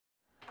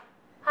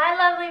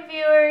Selfie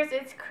viewers,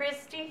 it's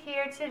Christy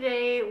here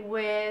today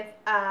with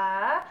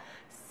a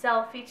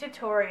selfie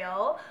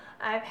tutorial.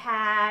 I've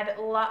had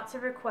lots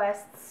of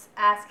requests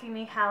asking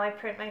me how I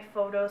print my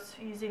photos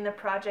using the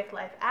Project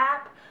Life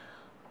app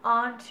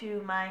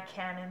onto my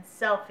Canon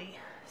Selphy.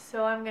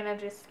 So I'm going to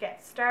just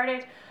get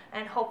started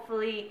and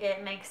hopefully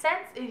it makes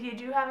sense. If you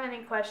do have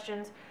any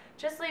questions,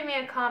 just leave me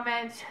a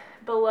comment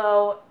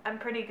below. I'm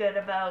pretty good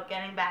about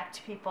getting back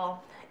to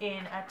people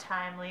in a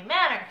timely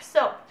manner.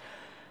 So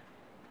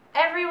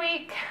every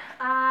week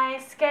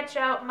I sketch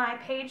out my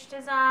page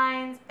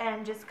designs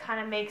and just kind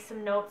of make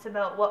some notes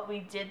about what we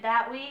did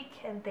that week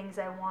and things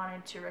I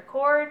wanted to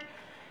record.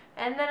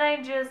 And then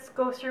I just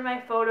go through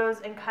my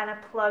photos and kind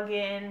of plug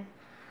in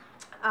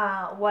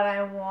what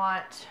I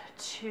want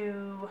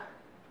to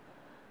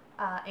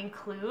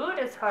include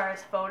as far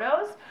as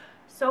photos.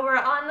 So we're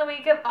on the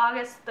week of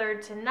August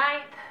 3rd to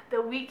 9th.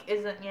 The week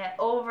isn't yet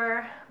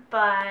over,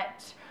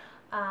 but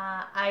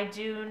I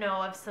do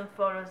know of some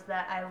photos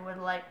that I would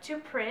like to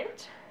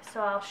print,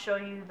 so I'll show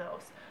you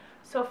those.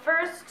 So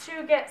first,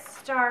 to get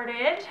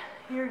started,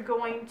 you're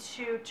going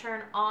to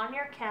turn on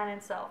your Canon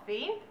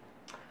Selphy.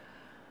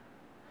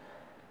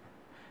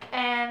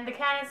 And the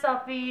Canon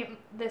Selphy,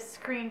 this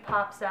screen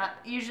pops up.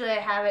 Usually I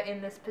have it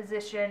in this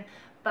position,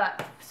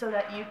 but so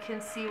that you can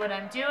see what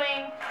I'm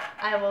doing,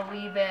 I will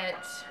leave it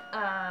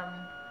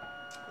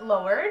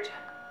lowered.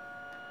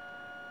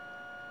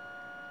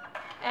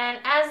 And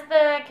as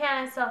the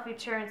Canon Selphy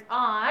turns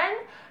on,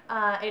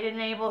 it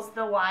enables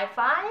the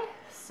Wi-Fi.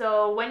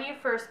 So when you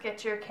first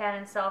get your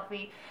Canon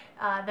Selphy,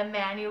 the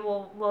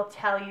manual will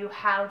tell you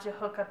how to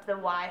hook up the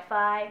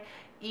Wi-Fi.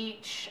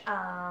 Each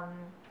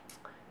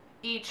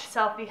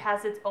selfie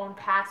has its own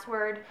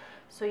password,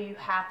 so you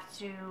have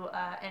to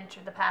enter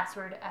the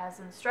password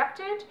as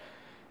instructed.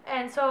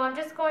 And so I'm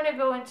just going to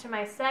go into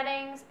my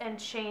settings and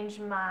change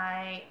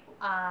my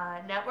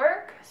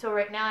network. So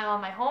right now I'm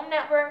on my home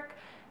network,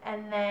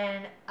 and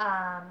then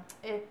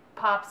it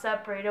pops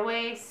up right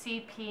away,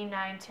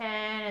 CP910,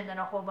 and then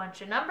a whole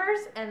bunch of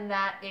numbers, and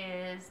that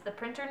is the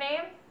printer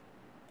name.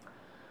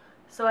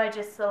 So I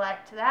just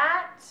select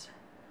that,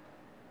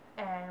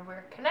 and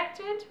we're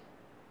connected.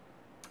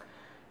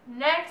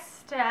 Next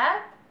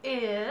step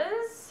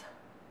is,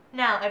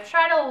 now I've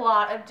tried a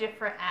lot of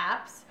different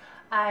apps.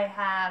 I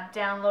have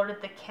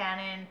downloaded the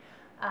Canon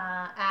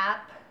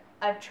app.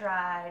 I've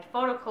tried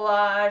photo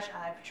collage.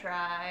 I've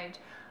tried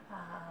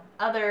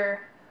other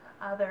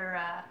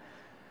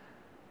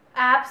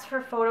apps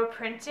for photo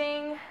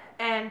printing,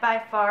 and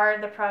by far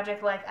the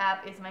Project Life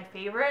app is my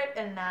favorite,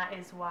 and that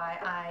is why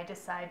I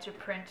decided to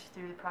print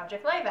through the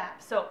Project Life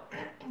app. So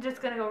I'm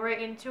just going to go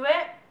right into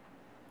it,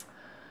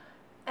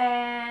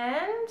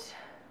 and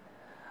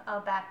I'll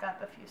back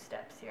up a few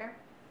steps here.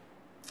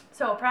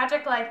 So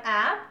Project Life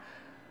app,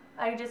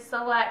 I just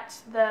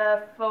select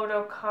the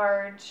photo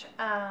card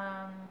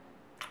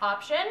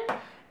option,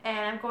 and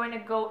I'm going to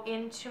go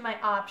into my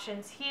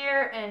options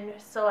here and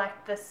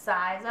select the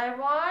size I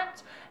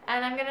want.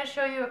 And I'm going to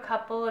show you a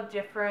couple of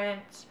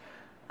different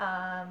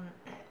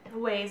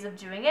ways of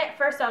doing it.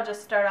 First, I'll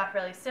just start off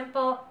really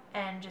simple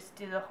and just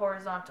do the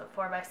horizontal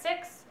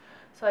 4x6.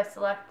 So I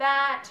select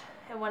that,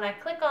 and when I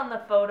click on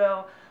the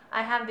photo,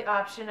 I have the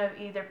option of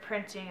either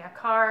printing a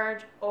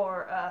card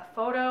or a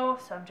photo.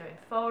 So I'm doing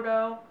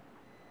photo.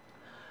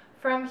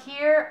 From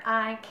here,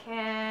 I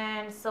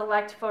can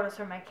select photos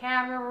from my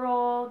camera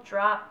roll,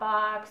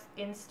 Dropbox,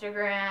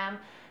 Instagram,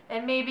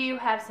 and maybe you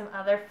have some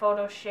other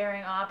photo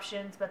sharing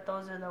options, but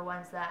those are the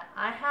ones that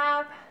I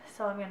have.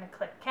 So I'm going to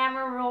click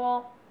camera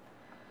roll,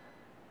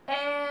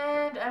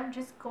 and I'm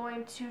just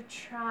going to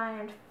try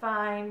and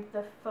find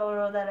the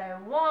photo that I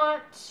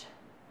want,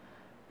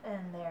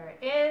 and there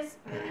it is.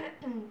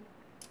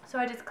 So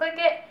I just click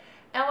it.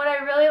 And what I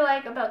really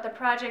like about the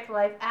Project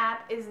Life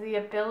app is the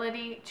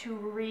ability to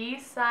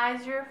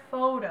resize your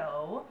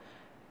photo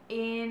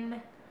in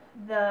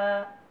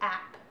the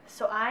app.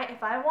 So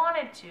if I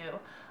wanted to,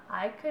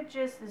 I could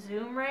just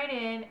zoom right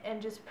in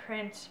and just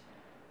print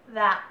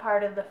that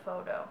part of the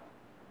photo.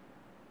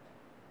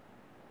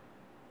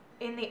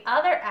 In the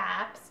other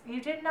apps,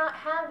 you did not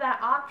have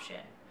that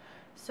option.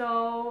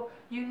 So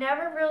you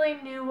never really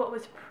knew what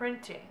was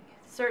printing.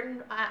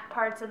 Certain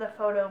parts of the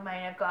photo might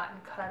have gotten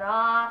cut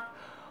off,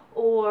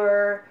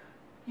 or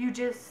it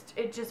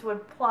just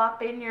would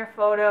plop in your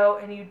photo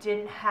and you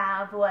didn't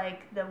have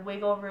like the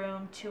wiggle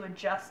room to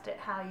adjust it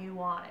how you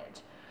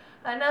wanted.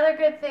 Another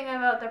good thing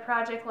about the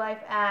Project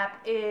Life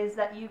app is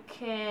that you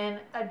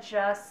can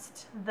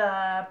adjust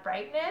the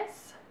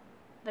brightness,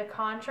 the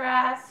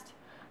contrast,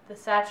 the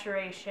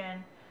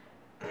saturation.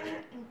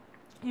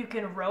 You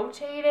can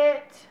rotate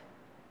it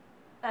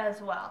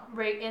as well,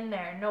 right in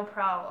there, no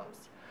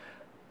problems.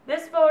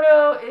 This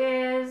photo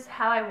is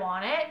how I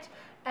want it.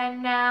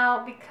 And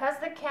now, because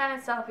the Canon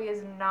Selphy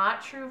is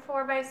not true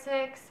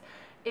 4x6,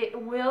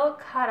 it will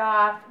cut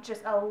off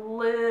just a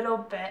little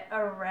bit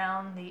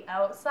around the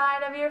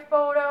outside of your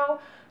photo.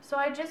 So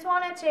I just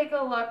want to take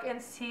a look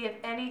and see if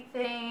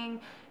anything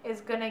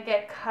is going to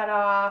get cut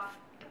off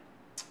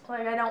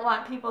Like, I don't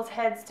want people's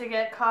heads to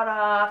get cut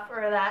off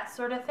or that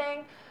sort of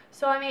thing.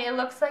 So, I mean, it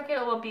looks like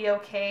it will be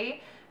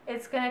okay.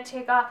 It's going to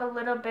take off a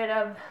little bit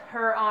of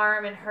her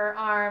arm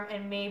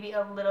and maybe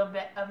a little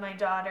bit of my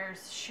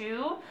daughter's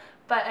shoe.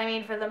 But, I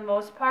mean, for the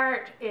most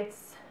part,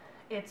 it's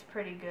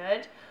pretty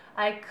good.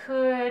 I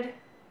could...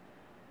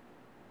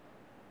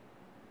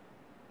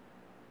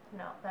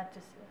 No, that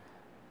just...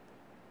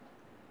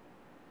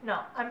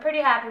 No, I'm pretty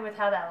happy with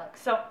how that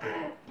looks. So,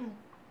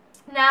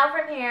 now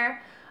from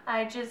here,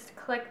 I just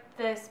click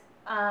this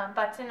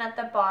button at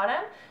the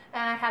bottom,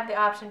 and I have the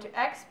option to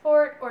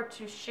export or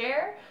to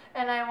share,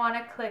 and I want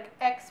to click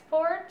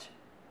export,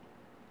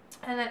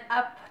 and then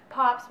up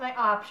pops my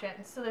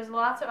options. So there's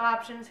lots of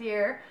options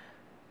here.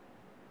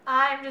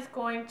 I'm just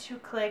going to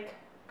click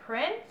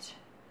print.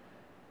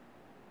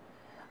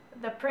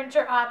 The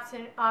printer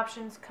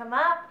options come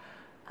up.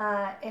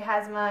 It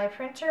has my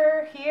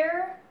printer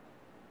here.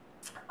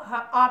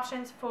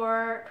 Options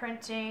for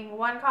printing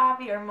one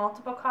copy or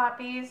multiple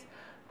copies.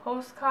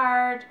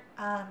 Postcard,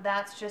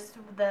 that's just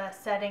the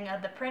setting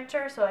of the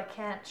printer, so I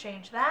can't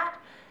change that.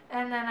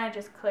 And then I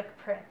just click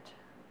print.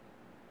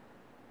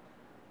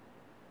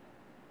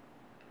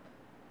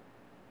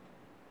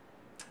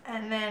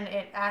 And then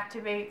it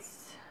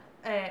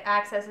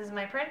accesses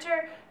my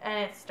printer and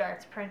it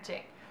starts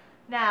printing.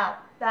 Now,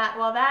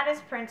 while that is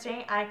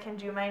printing, I can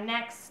do my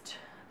next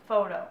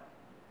photo.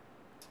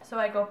 So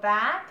I go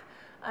back,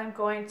 I'm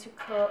going to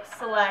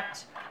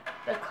select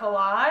the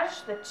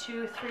collage, the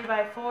two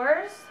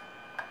 3x4s.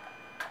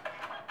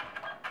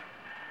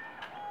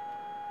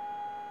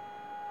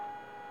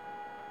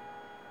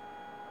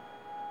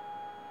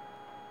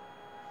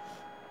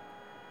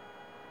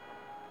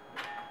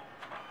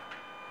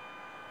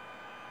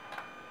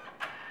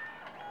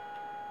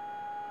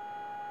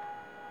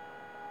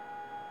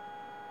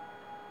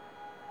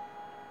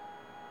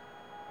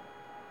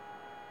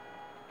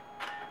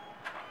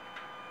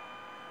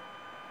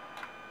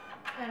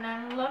 And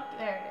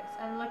there it is.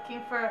 I'm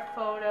looking for a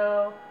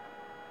photo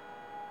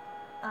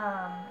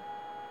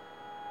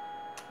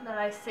that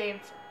I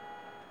saved,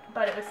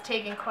 but it was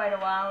taken quite a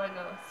while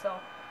ago. So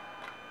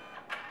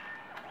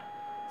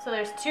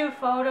there's two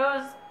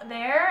photos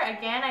there.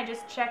 Again, I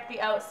just check the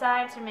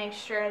outside to make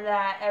sure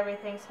that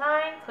everything's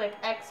fine. Click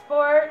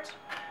export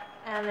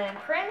and then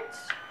print.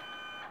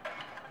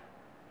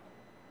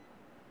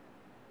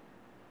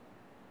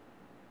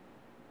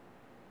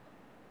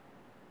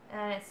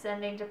 And it's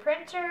sending to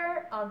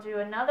printer. I'll do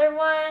another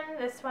one.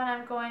 This one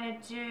I'm going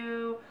to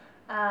do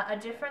a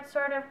different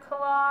sort of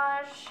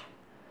collage.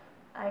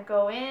 I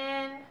go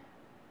in,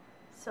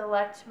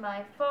 select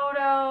my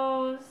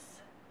photos.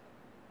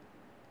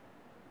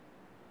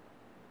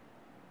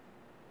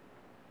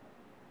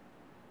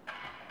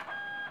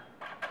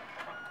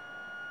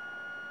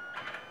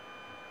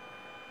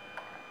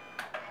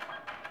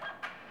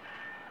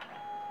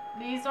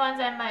 These ones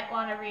I might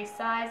want to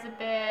resize a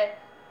bit.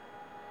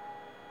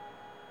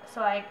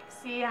 So I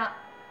see how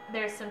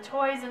there's some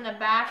toys in the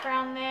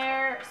background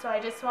there. So I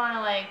just want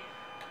to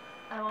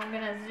I'm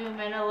going to zoom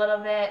in a little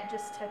bit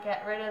just to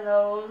get rid of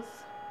those.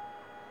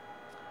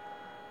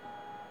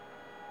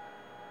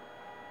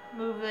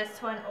 Move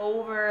this one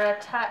over a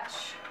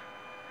touch.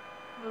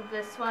 Move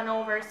this one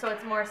over so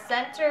it's more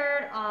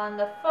centered on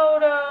the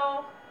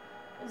photo.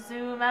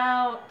 Zoom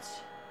out.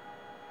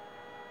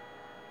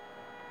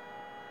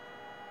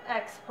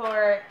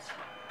 Export.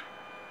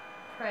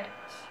 Print.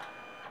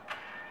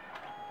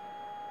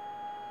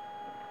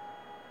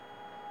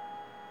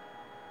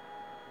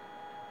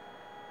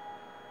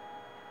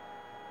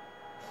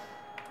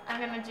 I'm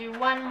going to do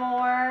one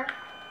more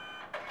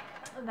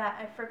that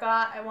I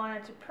forgot I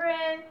wanted to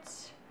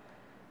print.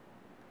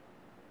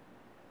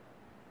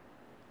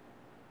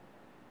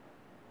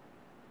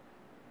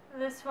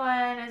 This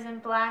one is in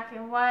black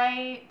and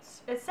white.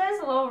 It says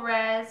low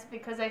res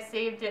because I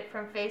saved it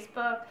from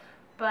Facebook,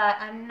 but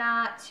I'm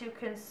not too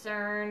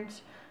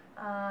concerned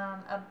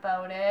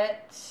about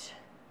it.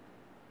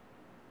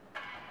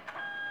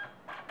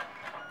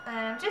 And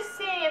I'm just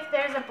seeing if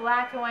there's a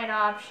black and white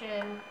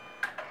option.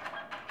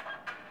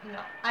 No,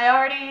 I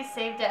already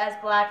saved it as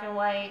black and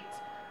white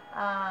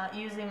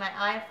using my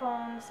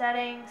iPhone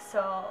settings,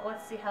 so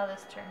let's see how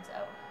this turns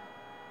out.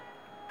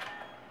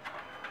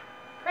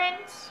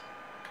 Print.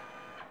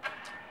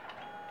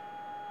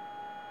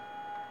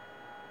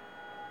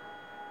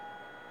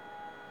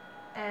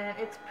 And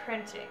it's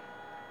printing.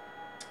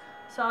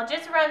 So I'll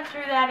just run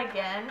through that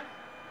again.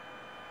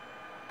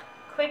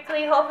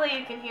 Quickly, hopefully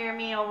you can hear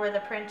me over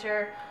the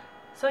printer.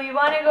 So you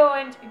want to go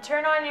and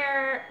turn on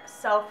your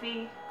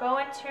Selphy, go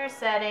into your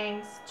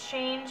settings,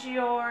 change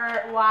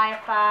your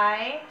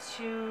Wi-Fi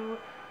to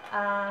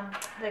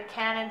the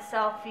Canon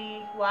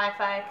Selphy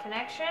Wi-Fi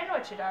connection,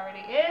 which it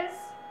already is.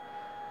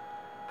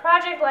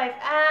 Project Life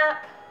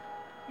app,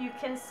 you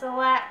can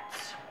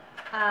select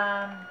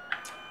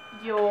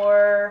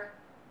your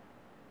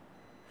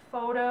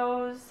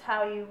photos,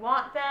 how you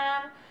want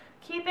them.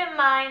 Keep in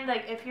mind,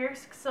 if you're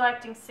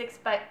selecting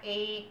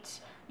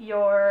 6x8,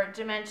 your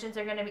dimensions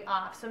are going to be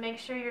off. So make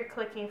sure you're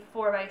clicking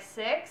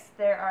 4x6.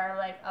 There are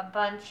like a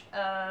bunch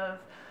of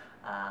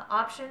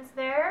options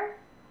there.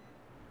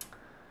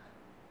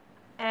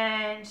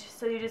 And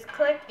so you just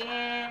click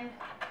in.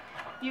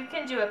 You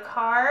can do a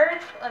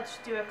card. Let's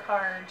do a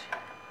card.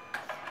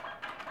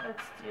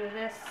 Let's do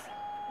this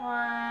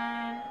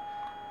one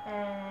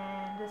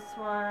and this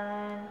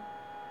one,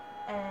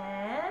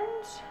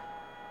 and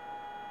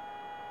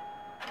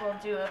we'll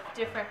do a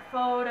different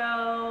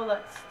photo.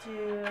 Let's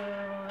do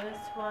this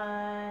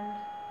one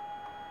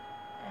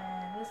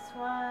and this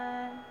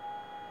one.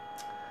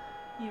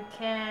 You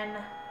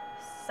can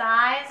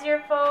size your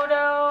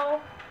photo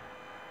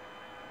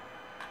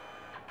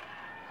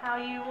how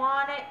you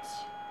want it.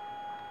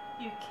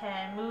 You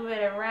can move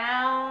it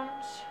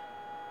around.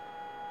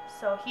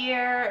 So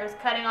here it was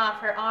cutting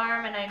off her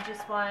arm and I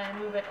just want to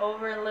move it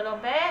over a little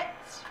bit.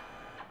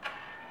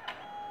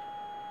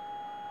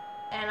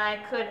 And I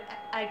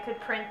could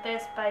print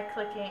this by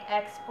clicking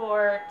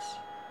export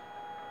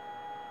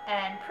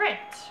and print.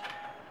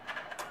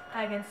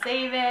 I can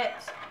save it,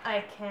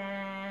 I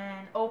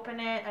can open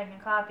it, I can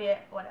copy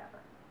it, whatever.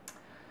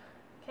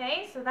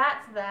 Okay, so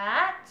that's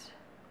that.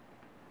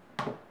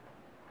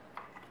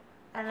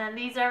 And then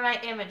these are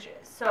my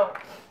images. So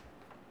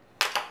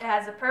it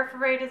has a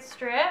perforated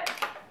strip.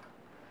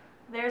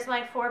 There's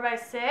my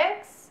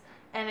 4x6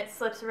 and it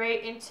slips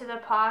right into the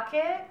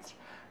pocket.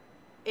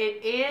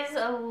 It is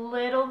a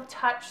little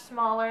touch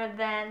smaller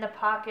than the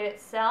pocket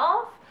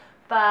itself,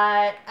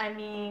 but I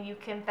mean you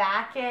can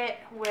back it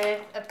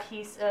with a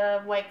piece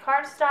of white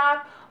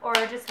cardstock or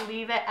just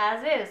leave it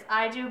as is.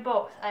 I do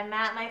both. I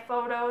mat my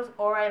photos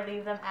or I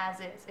leave them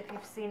as is if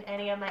you've seen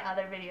any of my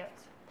other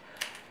videos.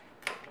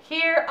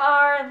 Here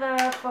are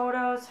the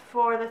photos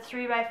for the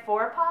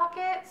 3x4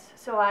 pockets.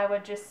 So I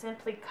would just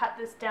simply cut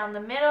this down the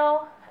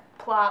middle,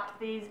 plop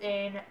these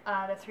in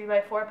the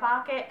 3x4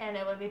 pocket, and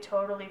it would be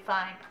totally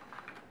fine.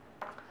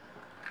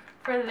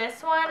 For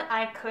this one,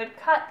 I could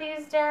cut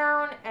these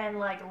down and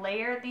like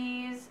layer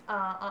these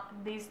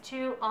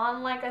two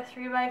on like a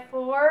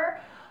 3x4,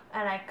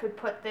 and I could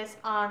put this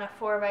on a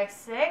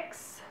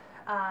 4x6,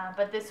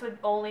 but this would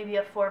only be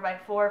a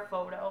 4x4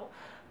 photo.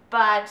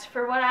 But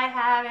for what I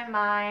have in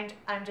mind,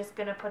 I'm just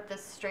going to put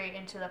this straight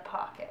into the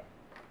pocket.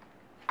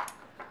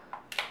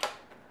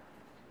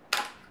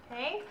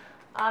 Okay,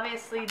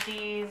 obviously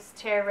these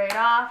tear right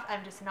off.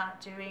 I'm just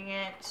not doing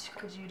it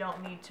because you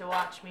don't need to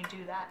watch me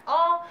do that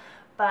all.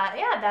 But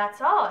yeah, that's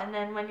all. And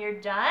then when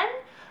you're done,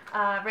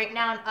 right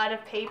now I'm out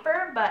of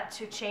paper, but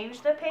to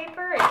change the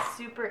paper, it's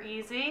super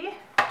easy.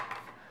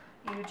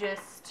 You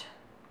just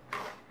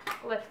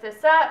lift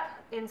this up,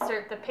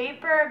 insert the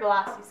paper,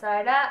 glossy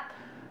side up,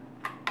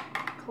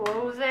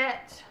 close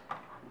it,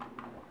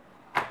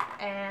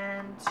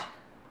 and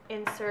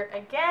insert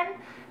again.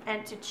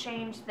 And to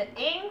change the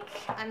ink,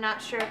 I'm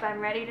not sure if I'm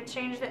ready to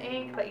change the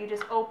ink, but you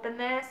just open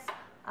this,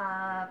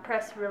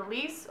 press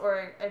release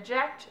or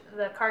eject,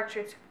 the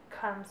cartridge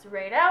comes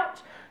right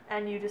out,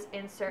 and you just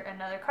insert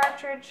another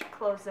cartridge,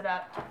 close it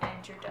up,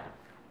 and you're done.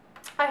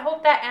 I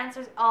hope that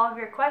answers all of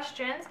your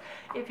questions.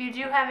 If you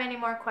do have any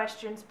more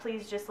questions,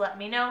 please just let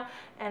me know,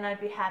 and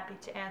I'd be happy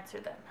to answer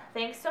them.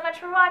 Thanks so much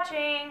for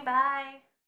watching. Bye.